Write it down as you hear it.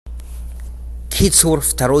Кицур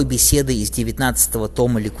второй беседы из 19-го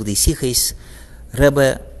тома Ликудей Сихейс.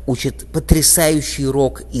 Ребе учит потрясающий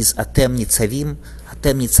урок из Атем Ницавим.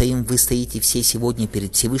 Атем Ницавим, вы стоите все сегодня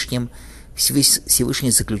перед Всевышним. Всевышний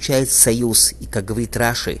заключает союз, и, как говорит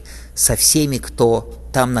Раши, со всеми, кто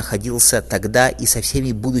там находился тогда, и со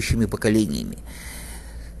всеми будущими поколениями.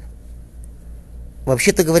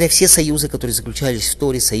 Вообще-то говоря, все союзы, которые заключались в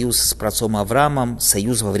Торе, союз с праотцом Авраамом,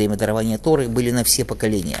 союз во время дарования Торы, были на все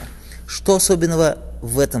поколения. Что особенного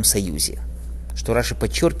в этом союзе? Что Раши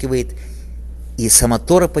подчеркивает, и сама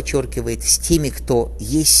Тора подчеркивает, с теми, кто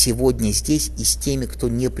есть сегодня здесь, и с теми, кто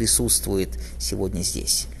не присутствует сегодня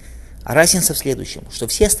здесь. А разница в следующем, что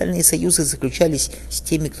все остальные союзы заключались с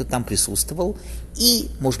теми, кто там присутствовал, и,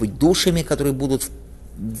 может быть, душами, которые будут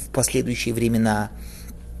в последующие времена,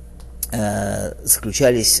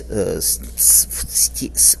 заключались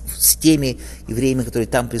с теми евреями, которые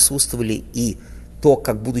там присутствовали, и то,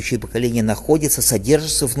 как будущее поколение находится,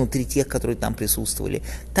 содержится внутри тех, которые там присутствовали,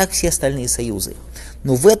 так все остальные союзы.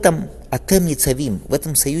 Но в этом Атем Ницавим, в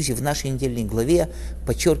этом союзе, в нашей недельной главе,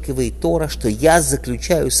 подчеркивает Тора, что я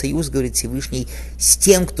заключаю союз, говорит Всевышний, с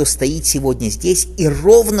тем, кто стоит сегодня здесь, и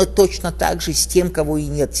ровно точно так же с тем, кого и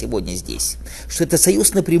нет сегодня здесь. Что это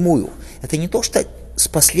союз напрямую. Это не то, что с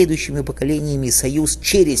последующими поколениями союз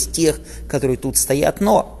через тех, которые тут стоят,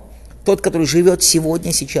 но тот, который живет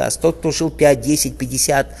сегодня, сейчас, тот, кто жил 5, 10,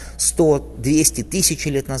 50, 100, 200, 1000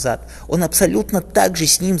 лет назад, он абсолютно так же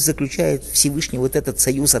с ним заключает Всевышний вот этот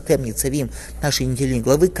союз Атем Ницавим нашей недельной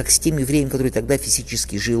главы, как с тем евреем, который тогда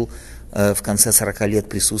физически жил в конце 40 лет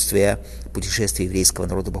присутствия путешествия еврейского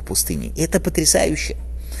народа по пустыне. И это потрясающе,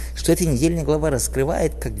 что эта недельная глава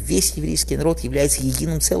раскрывает, как весь еврейский народ является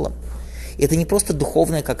единым целым. И это не просто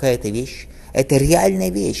духовная какая-то вещь, это реальная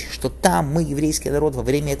вещь, что там мы, еврейский народ, во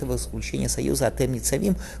время этого заключения союза Атем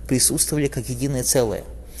Ницавим присутствовали как единое целое.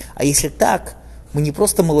 А если так, мы не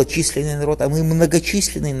просто малочисленный народ, а мы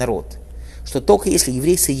многочисленный народ. Что только если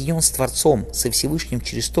еврей соединен с Творцом, со Всевышним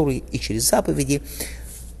через Тору и через заповеди,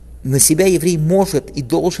 на себя еврей может и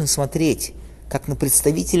должен смотреть как на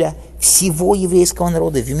представителя всего еврейского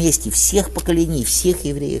народа вместе, всех поколений, всех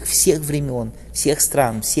евреев, всех времен, всех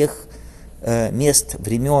стран, всех мест,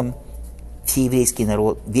 времен.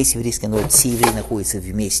 Весь еврейский народ, все евреи находятся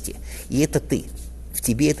вместе. И это ты. В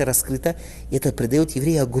тебе это раскрыто. И это придает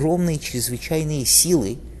еврею огромные чрезвычайные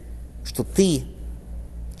силы, что ты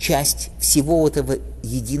часть всего этого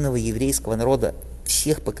единого еврейского народа,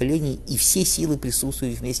 всех поколений, и все силы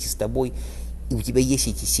присутствуют вместе с тобой. И у тебя есть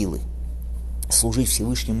эти силы служить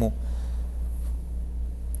Всевышнему.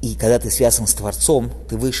 И когда ты связан с Творцом,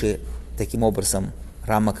 ты выше, таким образом,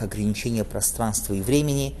 рамок ограничения пространства и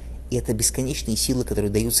времени. И это бесконечные силы, которые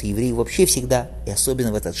даются еврею вообще всегда, и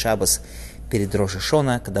особенно в этот шаббас перед Рош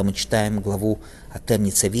ха-Шана, когда мы читаем главу Атем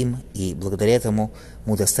Ницавим, и благодаря этому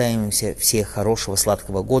мы удостаиваемся всех хорошего,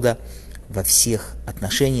 сладкого года во всех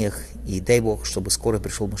отношениях, и дай Бог, чтобы скоро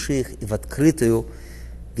пришел Машиах, и в открытую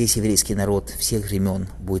весь еврейский народ всех времен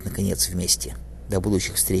будет наконец вместе. До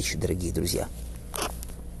будущих встреч, дорогие друзья.